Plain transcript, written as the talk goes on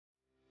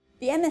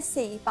The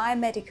MSc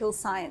Biomedical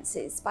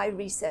Sciences by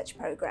Research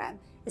programme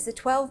is a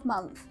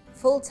 12-month,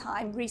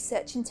 full-time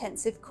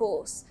research-intensive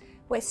course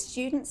where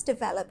students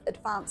develop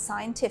advanced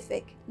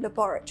scientific,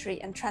 laboratory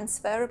and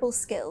transferable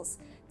skills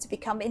to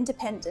become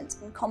independent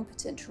and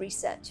competent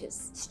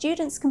researchers.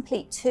 Students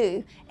complete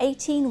two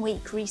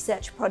 18-week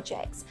research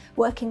projects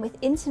working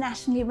with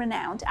internationally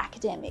renowned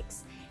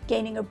academics,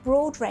 gaining a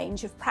broad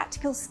range of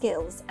practical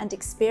skills and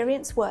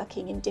experience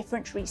working in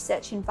different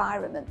research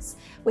environments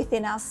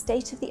within our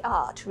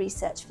state-of-the-art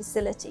research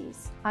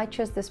facilities. I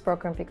chose this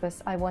program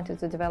because I wanted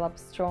to develop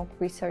strong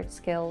research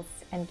skills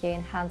and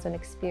gain hands-on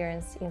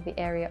experience in the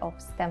area of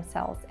stem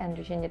cells and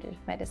regenerative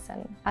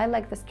medicine. I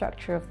like the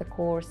structure of the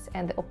course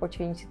and the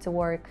opportunity to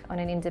work on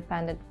an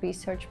independent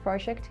research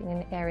project in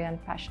an area I'm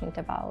passionate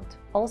about.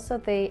 Also,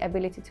 the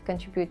ability to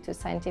contribute to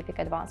scientific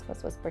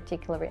advancements was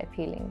particularly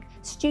appealing.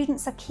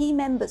 Students are key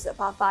members of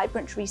our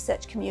vibrant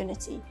research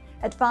community,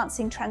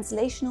 advancing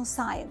translational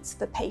science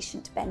for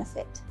patient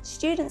benefit.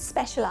 Students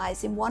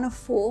specialise in one of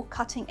four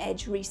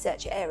cutting-edge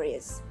research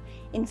areas: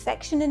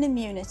 infection and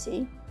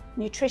immunity,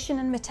 nutrition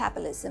and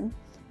metabolism,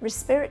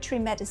 respiratory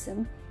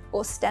medicine,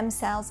 or stem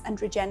cells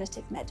and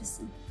regenerative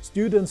medicine.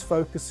 Students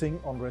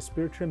focusing on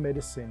respiratory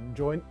medicine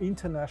join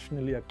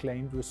internationally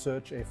acclaimed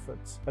research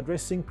efforts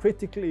addressing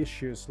critical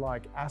issues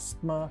like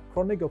asthma,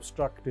 chronic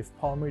obstructive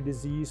pulmonary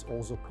disease,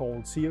 also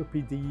called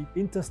COPD,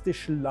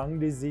 interstitial lung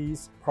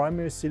disease,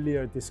 primary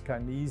ciliary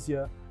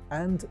dyskinesia,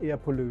 and air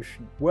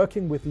pollution.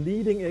 Working with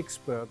leading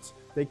experts,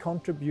 they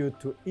contribute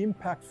to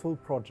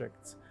impactful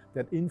projects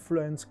that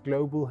influence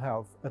global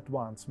health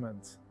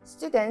advancements.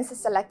 Students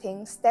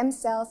selecting stem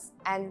cells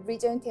and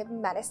regenerative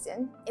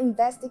medicine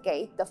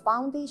investigate the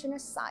foundational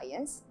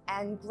science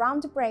and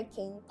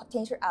groundbreaking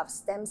potential of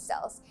stem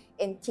cells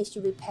in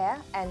tissue repair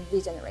and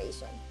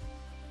regeneration.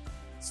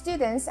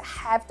 Students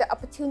have the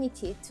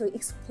opportunity to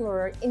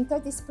explore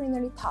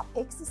interdisciplinary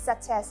topics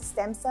such as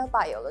stem cell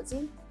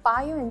biology,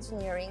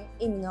 bioengineering,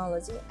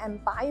 immunology, and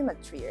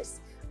biomaterials,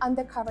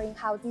 uncovering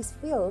how these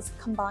fields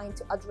combine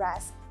to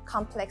address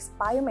complex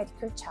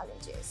biomedical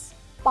challenges.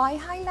 By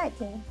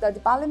highlighting the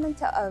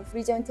development of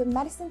regenerative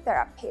medicine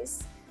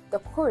therapies, the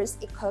course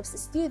equips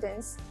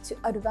students to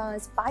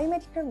advance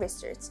biomedical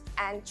research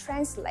and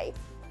translate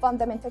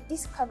fundamental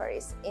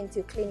discoveries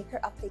into clinical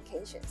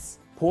applications.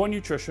 Poor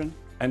nutrition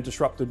and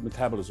disrupted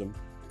metabolism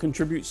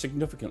contribute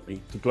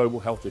significantly to global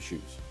health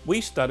issues.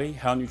 We study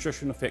how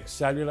nutrition affects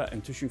cellular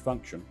and tissue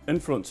function,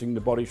 influencing the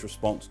body's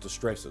response to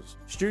stresses.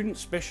 Students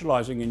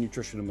specialising in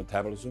nutrition and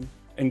metabolism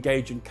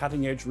engage in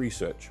cutting-edge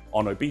research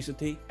on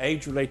obesity,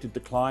 age-related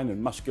decline in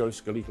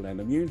musculoskeletal and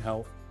immune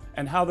health,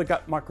 and how the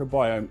gut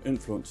microbiome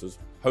influences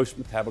host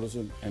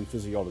metabolism and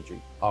physiology.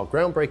 Our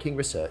groundbreaking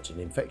research in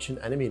infection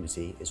and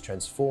immunity is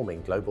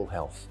transforming global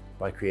health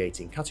by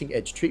creating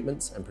cutting-edge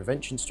treatments and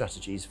prevention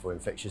strategies for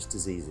infectious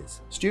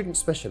diseases. Students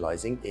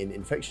specialising in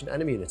infection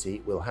and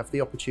immunity will have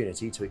the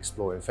opportunity to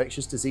explore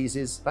infectious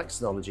diseases,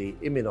 vaccinology,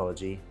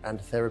 immunology, and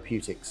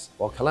therapeutics,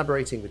 while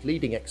collaborating with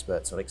leading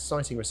experts on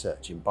exciting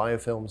research in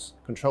biofilms,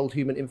 controlled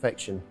human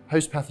infection,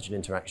 host-pathogen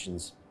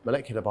interactions,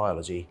 molecular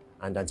biology,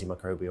 and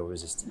antimicrobial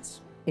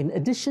resistance. In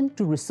addition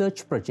to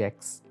research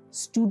projects,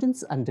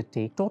 students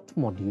undertake taught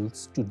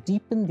modules to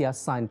deepen their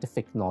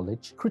scientific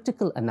knowledge,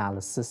 critical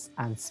analysis,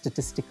 and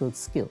statistical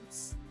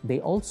skills. They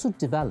also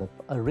develop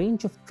a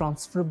range of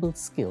transferable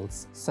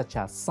skills such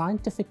as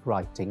scientific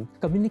writing,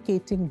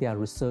 communicating their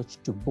research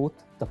to both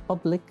the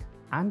public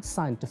and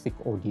scientific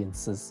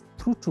audiences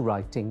through to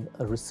writing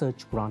a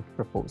research grant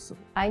proposal.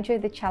 I enjoy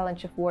the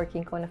challenge of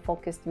working on a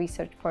focused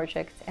research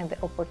project and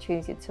the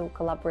opportunity to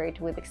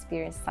collaborate with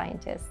experienced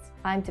scientists.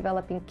 I'm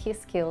developing key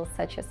skills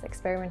such as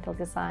experimental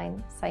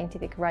design,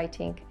 scientific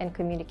writing and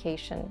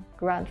communication,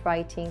 grant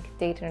writing,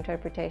 data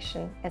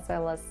interpretation, as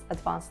well as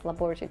advanced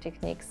laboratory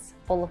techniques,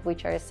 all of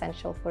which are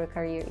essential for a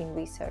career in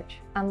research.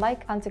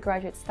 Unlike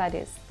undergraduate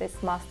studies,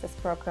 this master's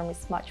program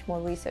is much more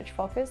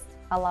research-focused,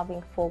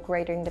 allowing for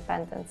greater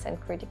independence and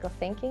critical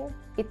thinking.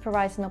 It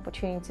provides an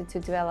opportunity to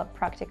develop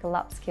practical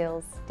lab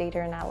skills,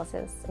 data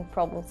analysis, and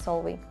problem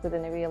solving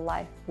within a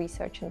real-life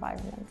research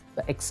environment.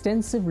 The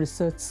extensive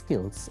research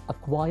skills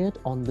acquired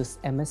on this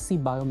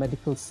MSc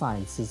Biomedical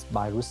Sciences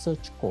by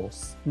Research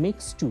course make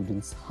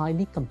students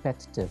highly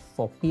competitive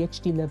for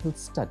PhD-level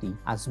study,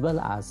 as well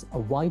as a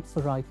wide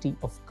variety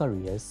of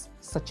careers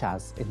such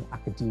as in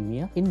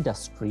academia,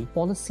 industry,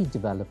 policy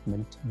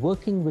development,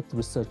 working with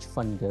research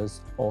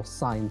funders, or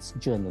science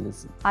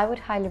journalism. I would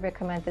highly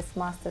recommend this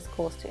master's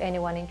course to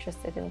anyone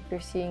interested in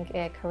pursuing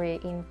a career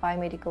in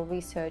biomedical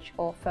research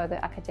or further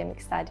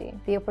academic study.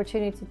 The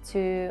opportunity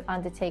to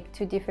undertake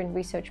two different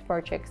research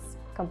projects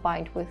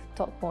combined with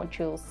taught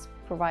modules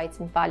provides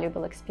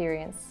invaluable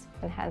experience,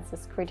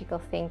 enhances critical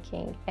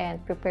thinking,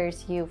 and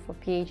prepares you for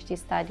PhD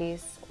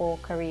studies or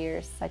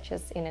careers such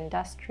as in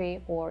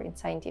industry or in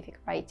scientific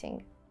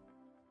writing.